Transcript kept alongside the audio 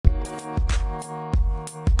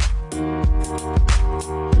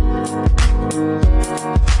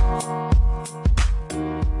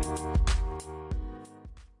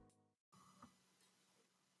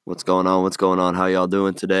What's going on? What's going on? How y'all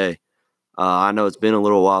doing today? I know it's been a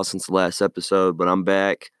little while since the last episode, but I'm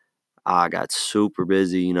back. I got super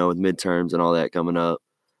busy, with midterms and all that coming up.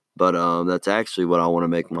 But that's actually what I want to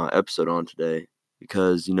make my episode on today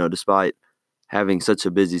because, despite having such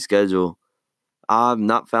a busy schedule, I've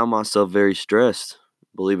not found myself very stressed,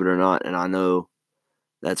 believe it or not. And I know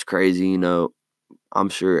that's crazy. I'm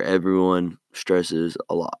sure everyone stresses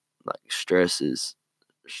a lot. Like stress is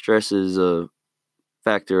a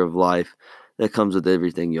factor of life that comes with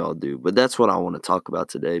everything y'all do. But that's what I want to talk about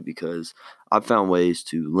today because I've found ways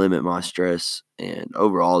to limit my stress and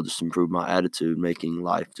overall just improve my attitude, making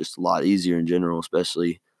life just a lot easier in general,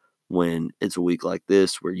 especially when it's a week like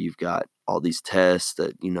this where you've got all these tests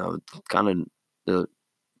that, kind of the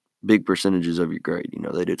big percentages of your grade,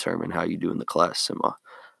 they determine how you do in the class semi.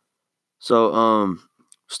 So,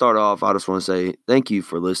 start off, I just want to say thank you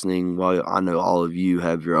for listening. While I know all of you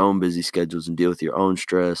have your own busy schedules and deal with your own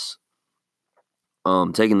stress,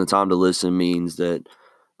 taking the time to listen means that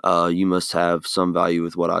you must have some value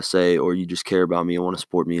with what I say, or you just care about me and want to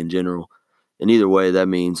support me in general. And either way, that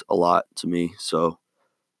means a lot to me. So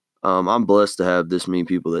I'm blessed to have this many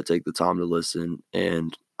people that take the time to listen.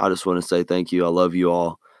 And I just want to say thank you. I love you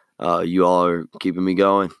all. You all are keeping me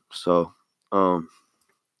going. So,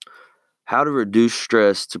 how to reduce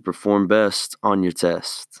stress to perform best on your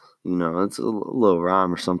test. It's a little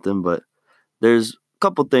rhyme or something, but there's a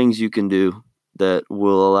couple things you can do that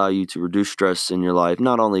will allow you to reduce stress in your life,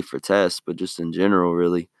 not only for tests, but just in general,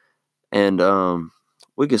 really. And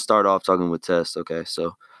we can start off talking with tests. Okay,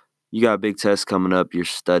 so you got a big test coming up. You're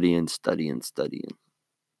studying.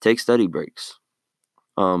 Take study breaks.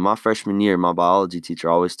 My freshman year, my biology teacher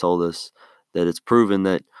always told us that it's proven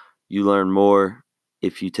that you learn more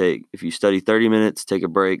if you study 30 minutes, take a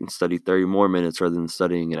break, and study 30 more minutes rather than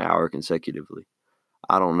studying an hour consecutively.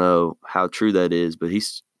 I don't know how true that is, but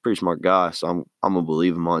he's a pretty smart guy, so I'm gonna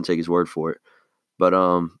believe him and take his word for it. But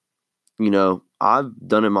I've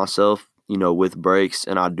done it myself, with breaks,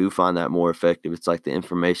 and I do find that more effective. It's like the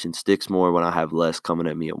information sticks more when I have less coming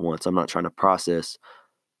at me at once. I'm not trying to process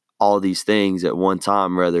all these things at one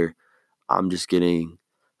time. Rather, I'm just getting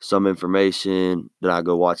some information, then I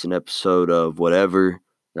go watch an episode of whatever,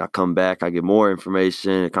 and I come back, I get more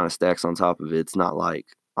information, it kind of stacks on top of it. It's not like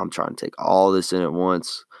I'm trying to take all this in at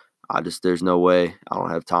once. There's no way. I don't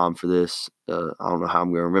have time for this. I don't know how I'm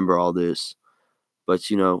going to remember all this. But, if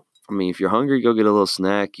you're hungry, go get a little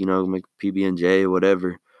snack, make PB&J or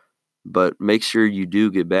whatever. But make sure you do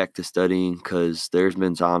get back to studying because there's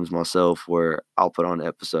been times myself where I'll put on an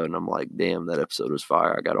episode and I'm like, damn, that episode was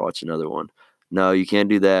fire. I got to watch another one. No, you can't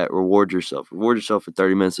do that. Reward yourself. Reward yourself for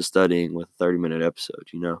 30 minutes of studying with a 30-minute episode,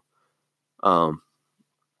 Um,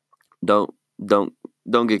 don't don't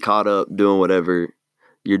don't get caught up doing whatever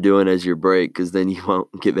you're doing as your break because then you won't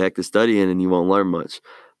get back to studying and you won't learn much.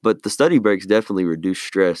 But the study breaks definitely reduce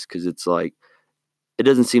stress because it's like it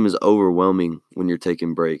doesn't seem as overwhelming when you're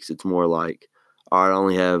taking breaks. It's more like, all right, I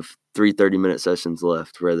only have 30-minute sessions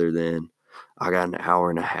left rather than I got an hour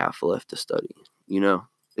and a half left to study.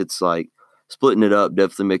 It's like splitting it up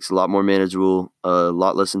definitely makes it a lot more manageable, a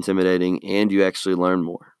lot less intimidating, and you actually learn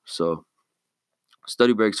more. So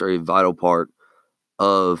study breaks are a vital part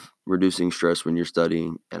of reducing stress when you're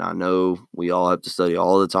studying. And I know we all have to study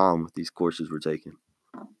all the time with these courses we're taking.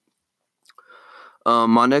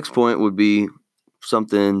 My next point would be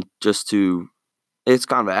something it's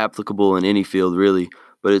kind of applicable in any field really,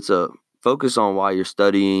 but it's a focus on why you're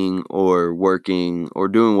studying or working or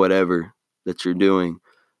doing whatever that you're doing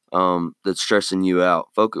that's stressing you out.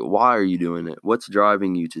 Focus. Why are you doing it? What's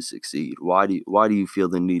driving you to succeed? Why do you feel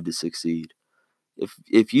the need to succeed?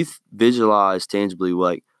 If you visualize tangibly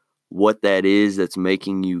like what that is that's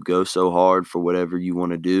making you go so hard for whatever you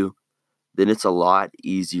want to do, then it's a lot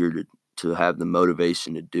easier to have the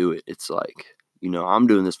motivation to do it. It's like, I'm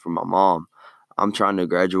doing this for my mom. I'm trying to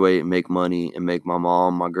graduate and make money and make my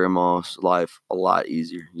mom, my grandma's life a lot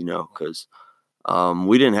easier, because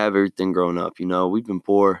we didn't have everything growing up. We've been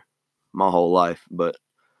poor my whole life, but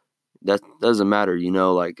that doesn't matter,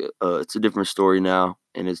 it's a different story now,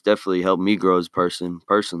 and it's definitely helped me grow as a person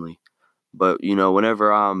personally. But,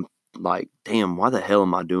 whenever I'm like, damn, why the hell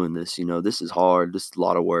am I doing this? This is hard. This is a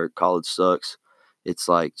lot of work. College sucks. It's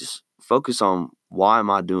like, just focus on why am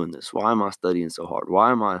I doing this? Why am I studying so hard?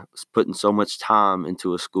 Why am I putting so much time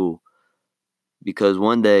into a school? Because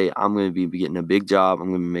one day I'm going to be getting a big job. I'm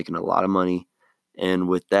going to be making a lot of money. And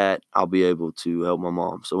with that, I'll be able to help my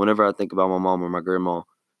mom. So whenever I think about my mom or my grandma,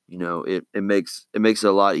 it makes it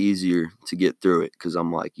a lot easier to get through it because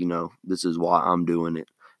I'm like, this is why I'm doing it.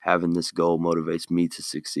 Having this goal motivates me to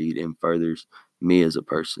succeed and furthers me as a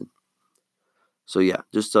person. So yeah,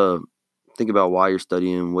 just think about why you're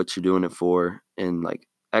studying, what you're doing it for, and like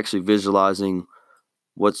actually visualizing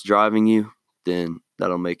what's driving you, then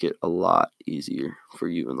that'll make it a lot easier for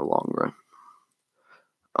you in the long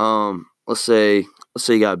run. Let's say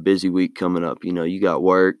you got a busy week coming up. You got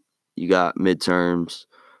work, you got midterms,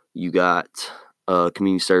 you got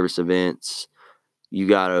community service events, you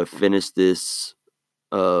gotta finish this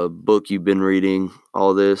book you've been reading,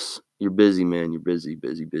 all this. You're busy, man. You're busy,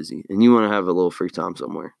 busy, busy, and you want to have a little free time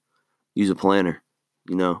somewhere. Use a planner.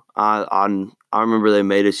 I remember they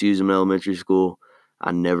made us use them in elementary school.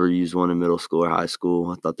 I never used one in middle school or high school.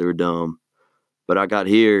 I thought they were dumb. But I got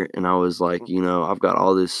here and I was like, I've got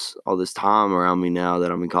all this time around me now that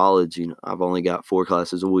I'm in college. I've only got 4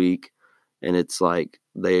 classes a week, and it's like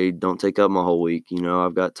they don't take up my whole week.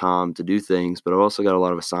 I've got time to do things, but I've also got a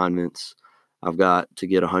lot of assignments. I've got to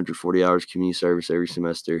get 140 hours community service every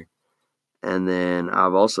semester. And then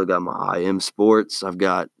I've also got my IM sports. I've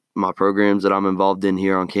got my programs that I'm involved in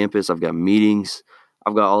here on campus. I've got meetings.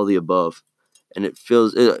 I've got all the above. And it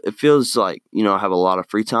feels like, I have a lot of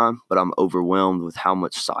free time, but I'm overwhelmed with how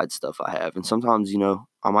much side stuff I have. And sometimes,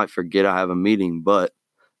 I might forget I have a meeting, but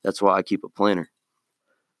that's why I keep a planner.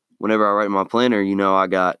 Whenever I write my planner, I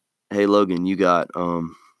got, hey Logan, you got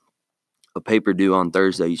a paper due on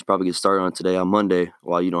Thursday. You should probably get started on it today on Monday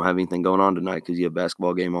while you don't have anything going on tonight because you have a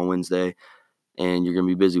basketball game on Wednesday and you're going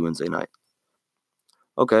to be busy Wednesday night.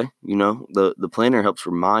 Okay, the planner helps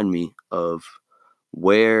remind me of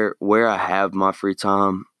where I have my free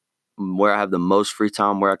time, where I have the most free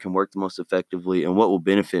time, where I can work the most effectively, and what will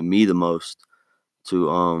benefit me the most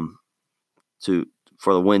to to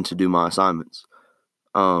for the when to do my assignments.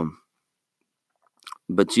 Um,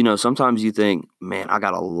 but sometimes you think, man, I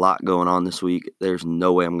got a lot going on this week. There's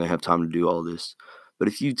no way I'm gonna have time to do all this. But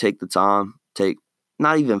if you take the time, take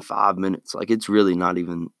not even 5 minutes, like it's really not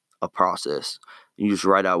even a process. You just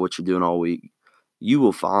write out what you're doing all week. You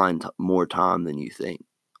will find more time than you think.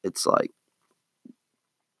 It's like,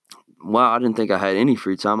 wow, I didn't think I had any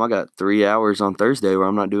free time. I got 3 hours on Thursday where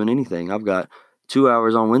I'm not doing anything. I've got 2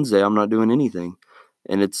 hours on Wednesday. I'm not doing anything.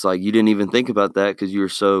 And it's like you didn't even think about that because you were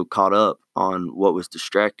so caught up on what was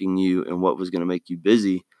distracting you and what was going to make you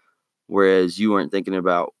busy, whereas you weren't thinking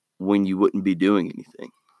about when you wouldn't be doing anything.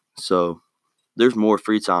 So there's more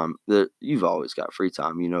free time. You've always got free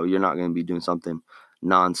time. You're not going to be doing something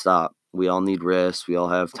nonstop. We all need rest. We all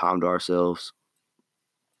have time to ourselves.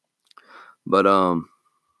 But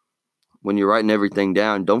when you're writing everything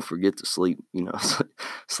down, don't forget to sleep.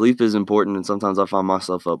 Sleep is important, and sometimes I find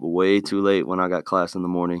myself up way too late when I got class in the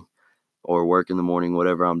morning or work in the morning,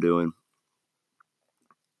 whatever I'm doing.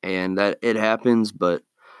 And that it happens, but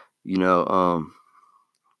you know,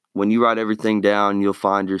 when you write everything down, you'll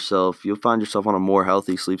find yourself on a more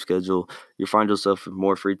healthy sleep schedule. You'll find yourself with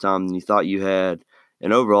more free time than you thought you had.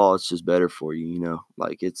 And overall, it's just better for you,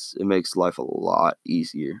 like it makes life a lot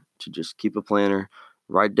easier to just keep a planner,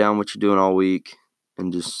 write down what you're doing all week,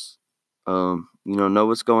 and just, know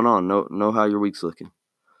what's going on, know how your week's looking.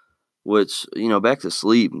 Which, back to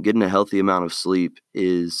sleep, getting a healthy amount of sleep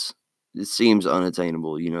it seems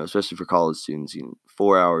unattainable, especially for college students.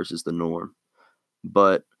 4 hours is the norm.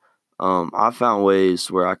 But I found ways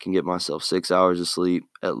where I can get myself 6 hours of sleep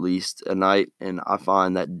at least a night, and I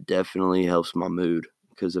find that definitely helps my mood.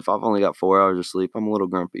 Because if I've only got 4 hours of sleep, I'm a little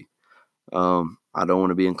grumpy. I don't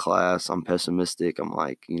want to be in class. I'm pessimistic. I'm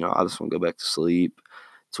like, I just want to go back to sleep.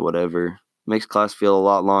 It's whatever. Makes class feel a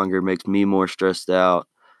lot longer. Makes me more stressed out.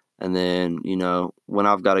 And then, when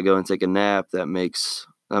I've got to go and take a nap, that makes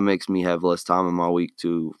me have less time in my week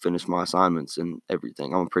to finish my assignments and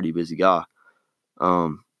everything. I'm a pretty busy guy.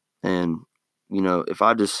 Um, and if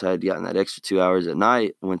I just had gotten that extra 2 hours at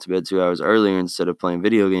night, went to bed 2 hours earlier instead of playing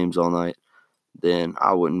video games all night, then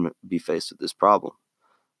I wouldn't be faced with this problem.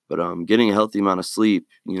 But getting a healthy amount of sleep,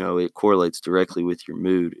 it correlates directly with your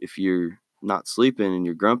mood. If you're not sleeping and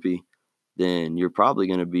you're grumpy, then you're probably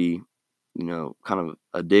going to be, kind of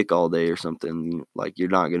a dick all day or something. Like you're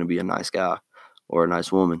not going to be a nice guy or a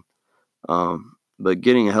nice woman. But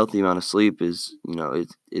getting a healthy amount of sleep is,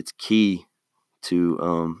 it's key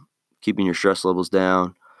to keeping your stress levels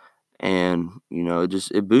down, and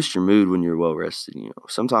it boosts your mood when you're well rested.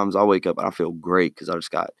 Sometimes I wake up and I feel great because I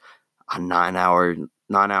just got a 9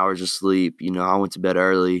 hours of sleep. I went to bed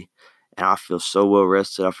early and I feel so well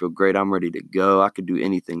rested. I feel great. I'm ready to go. I could do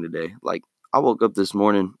anything today. Like I woke up this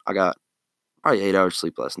morning, I got probably 8 hours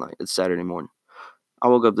sleep last night. It's Saturday morning. I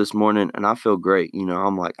woke up this morning and I feel great.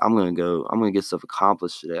 I'm like, I'm going to get stuff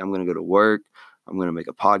accomplished today. I'm going to go to work. I'm going to make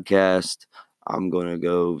a podcast. I'm going to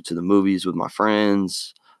go to the movies with my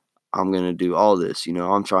friends. I'm going to do all this.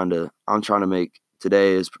 I'm trying to make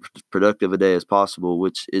today as productive a day as possible,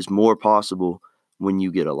 which is more possible when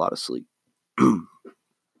you get a lot of sleep.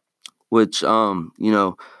 Which,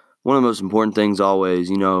 one of the most important things always,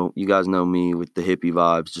 you guys know me with the hippie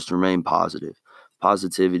vibes, just remain positive.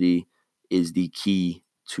 Positivity is the key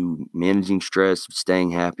to managing stress,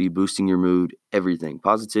 staying happy, boosting your mood, everything.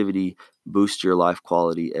 Positivity boosts your life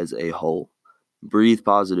quality as a whole. Breathe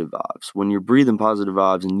positive vibes. When you're breathing positive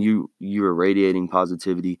vibes and you're radiating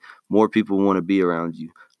positivity, more people want to be around you.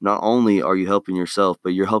 Not only are you helping yourself,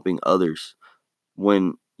 but you're helping others.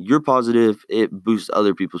 When you're positive, it boosts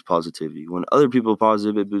other people's positivity. When other people are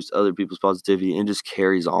positive, it boosts other people's positivity and just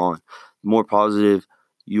carries on. The more positive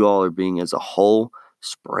you all are being as a whole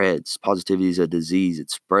spreads. Positivity is a disease. It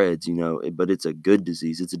spreads, but it's a good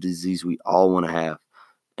disease. It's a disease we all want to have.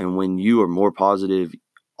 And when you are more positive,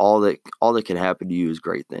 all that can happen to you is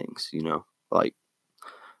great things, like,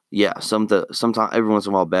 yeah, sometimes every once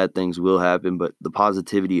in a while bad things will happen, but the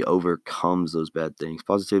positivity overcomes those bad things.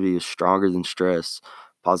 Positivity is stronger than stress.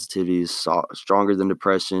 Positivity is stronger than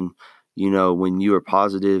depression. When you are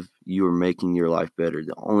positive, you are making your life better.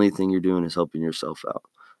 The only thing you're doing is helping yourself out.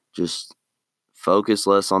 Just focus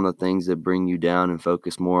less on the things that bring you down and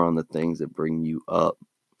focus more on the things that bring you up.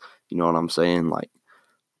 You know what I'm saying? Like,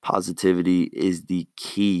 positivity is the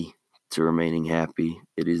key to remaining happy.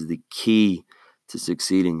 It is the key to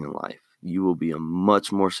succeeding in life. You will be a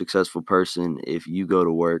much more successful person if you go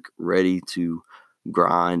to work ready to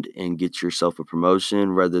grind and get yourself a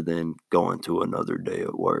promotion rather than going to another day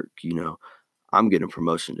at work. I'm getting a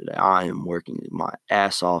promotion today. I am working my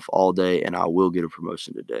ass off all day and I will get a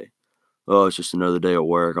promotion today. Oh, it's just another day at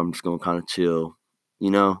work. I'm just going to kind of chill.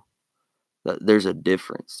 There's a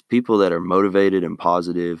difference. People that are motivated and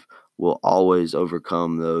positive will always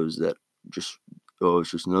overcome those that just, oh,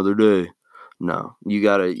 it's just another day. No, you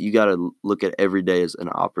gotta look at every day as an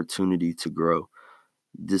opportunity to grow.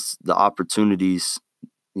 The opportunities,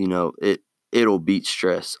 it'll beat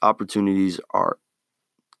stress. Opportunities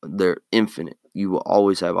they're infinite. You will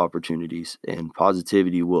always have opportunities, and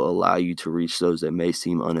positivity will allow you to reach those that may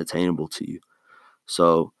seem unattainable to you.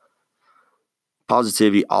 So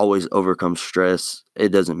positivity always overcomes stress. It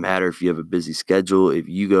doesn't matter if you have a busy schedule. If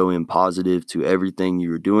you go in positive to everything you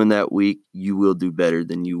were doing that week, you will do better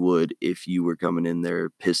than you would if you were coming in there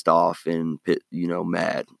pissed off and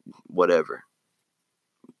mad, whatever.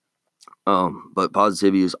 But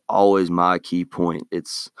positivity is always my key point.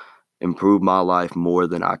 It's improved my life more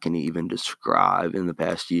than I can even describe in the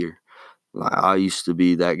past year. Like, I used to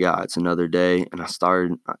be that guy. It's another day, and I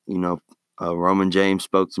started. Roman James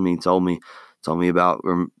spoke to me, told me about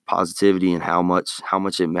positivity and how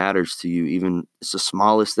much it matters to you. Even it's the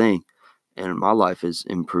smallest thing, and my life has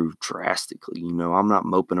improved drastically. I'm not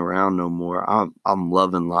moping around no more. I'm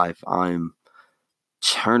loving life. I'm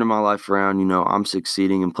turning my life around. I'm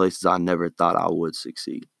succeeding in places I never thought I would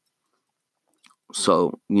succeed.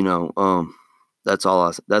 So that's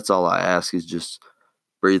all I ask is just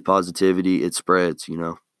breathe positivity. It spreads.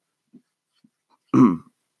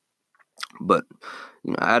 But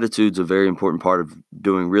attitude's a very important part of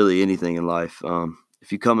doing really anything in life.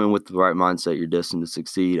 If you come in with the right mindset, you're destined to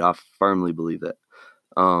succeed. I firmly believe that.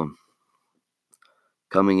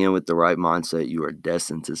 Coming in with the right mindset, you are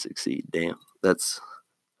destined to succeed. Damn, that's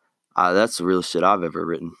the real shit I've ever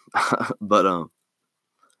written. But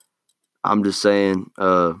I'm just saying,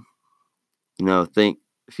 think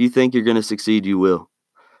if you think you're gonna succeed, you will.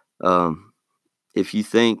 If you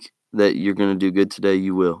think that you're gonna do good today,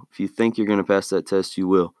 you will. If you think you're gonna pass that test, you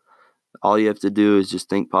will. All you have to do is just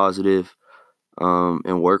think positive,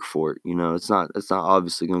 and work for it. It's not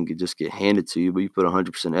obviously going to just get handed to you, but you put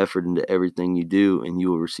 100% effort into everything you do, and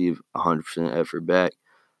you will receive 100% effort back.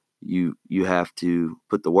 You have to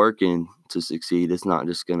put the work in to succeed. It's not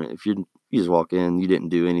just gonna if you just walk in, you didn't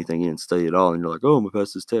do anything, you didn't study at all, and you're like, oh, I'm gonna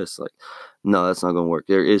pass this test. Like, no, that's not gonna work.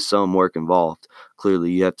 There is some work involved.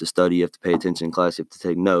 Clearly, you have to study, you have to pay attention in class, you have to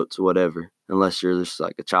take notes, whatever. Unless you're just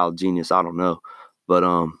like a child genius, I don't know, but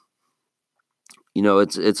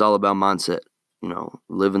it's all about mindset.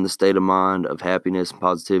 Live in the state of mind of happiness and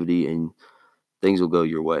positivity, and things will go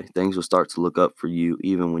your way. Things will start to look up for you,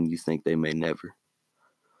 even when you think they may never.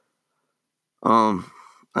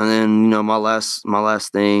 And then my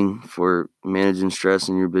last thing for managing stress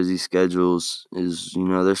in your busy schedules is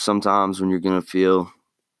there's some times when you're gonna feel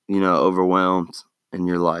overwhelmed, and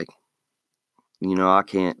you're like, I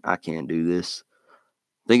can't do this.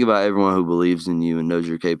 Think about everyone who believes in you and knows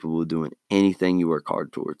you're capable of doing anything you work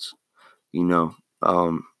hard towards.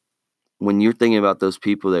 When you're thinking about those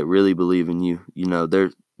people that really believe in you,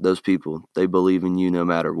 they're those people. They believe in you no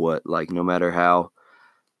matter what. Like, no matter how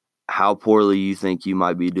poorly you think you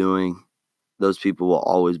might be doing, those people will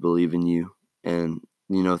always believe in you. And,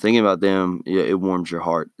 thinking about them, it warms your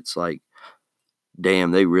heart. It's like,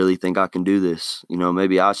 damn, they really think I can do this.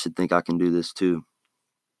 Maybe I should think I can do this too.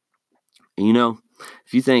 And,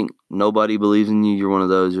 if you think nobody believes in you, you're one of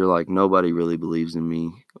those. You're like, nobody really believes in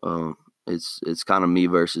me. It's kind of me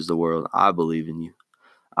versus the world. I believe in you.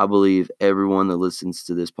 I believe everyone that listens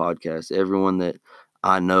to this podcast, everyone that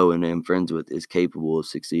I know and am friends with, is capable of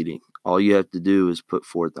succeeding. All you have to do is put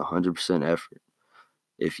forth 100% effort.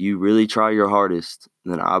 If you really try your hardest,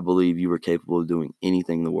 then I believe you are capable of doing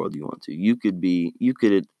anything in the world you want to. You could,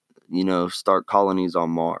 start colonies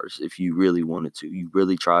on Mars if you really wanted to. You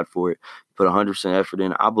really tried for it, put 100% effort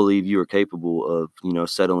in. I believe you are capable of,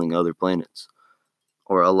 settling other planets,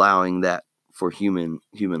 or allowing that for human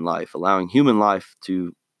life, allowing human life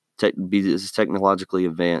to be as technologically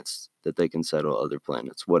advanced that they can settle other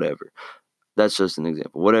planets, whatever. That's just an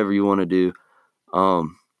example. Whatever you want to do,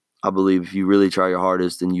 I believe if you really try your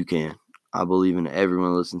hardest, then you can. I believe in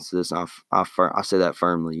everyone who listens to this. I say that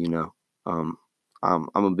firmly. I'm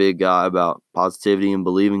a big guy about positivity and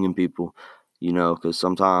believing in people. Because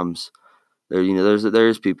sometimes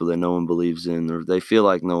there's people that no one believes in, or they feel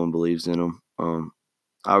like no one believes in them.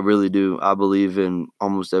 I really do. I believe in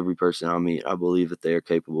almost every person I meet. I believe that they are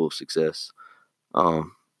capable of success.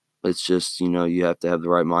 It's just, you have to have the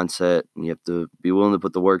right mindset, and you have to be willing to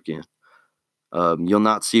put the work in. You'll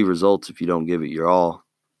not see results if you don't give it your all.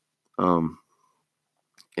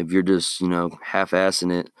 If you're just,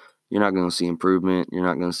 half-assing it, you're not going to see improvement. You're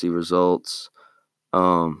not going to see results.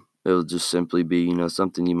 It'll just simply be,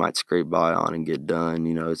 something you might scrape by on and get done.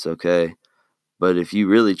 It's okay. But if you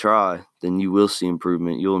really try, then you will see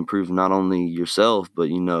improvement. You'll improve not only yourself, but,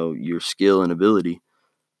 your skill and ability.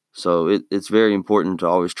 So it's very important to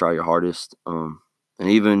always try your hardest. And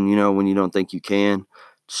even, when you don't think you can,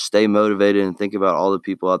 stay motivated and think about all the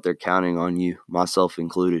people out there counting on you, myself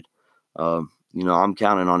included. I'm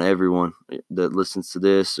counting on everyone that listens to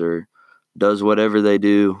this or does whatever they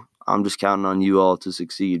do. I'm just counting on you all to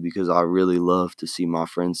succeed, because I really love to see my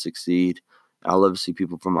friends succeed. I love to see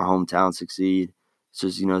people from my hometown succeed. It's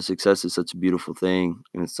just, success is such a beautiful thing,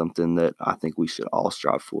 and it's something that I think we should all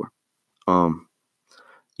strive for.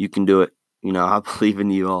 You can do it. I believe in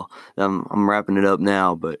you all. I'm wrapping it up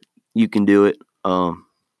now, but you can do it.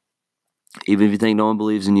 Even if you think no one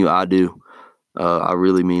believes in you, I do. I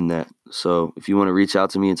really mean that. So if you want to reach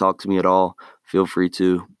out to me and talk to me at all, feel free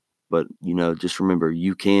to. But, just remember,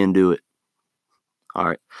 you can do it. All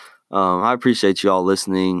right. I appreciate you all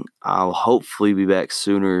listening. I'll hopefully be back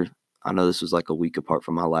sooner. I know this was like a week apart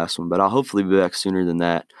from my last one, but I'll hopefully be back sooner than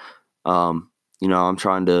that. I'm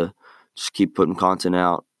trying to just keep putting content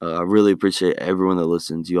out. I really appreciate everyone that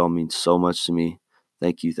listens. You all mean so much to me.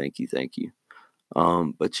 Thank you, thank you, thank you.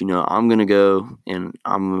 But I'm gonna go and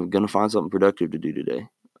I'm gonna find something productive to do today.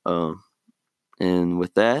 And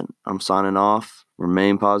with that, I'm signing off.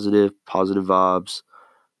 Remain positive, positive vibes,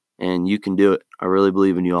 and you can do it. I really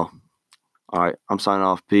believe in you all. All right, I'm signing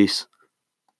off. Peace.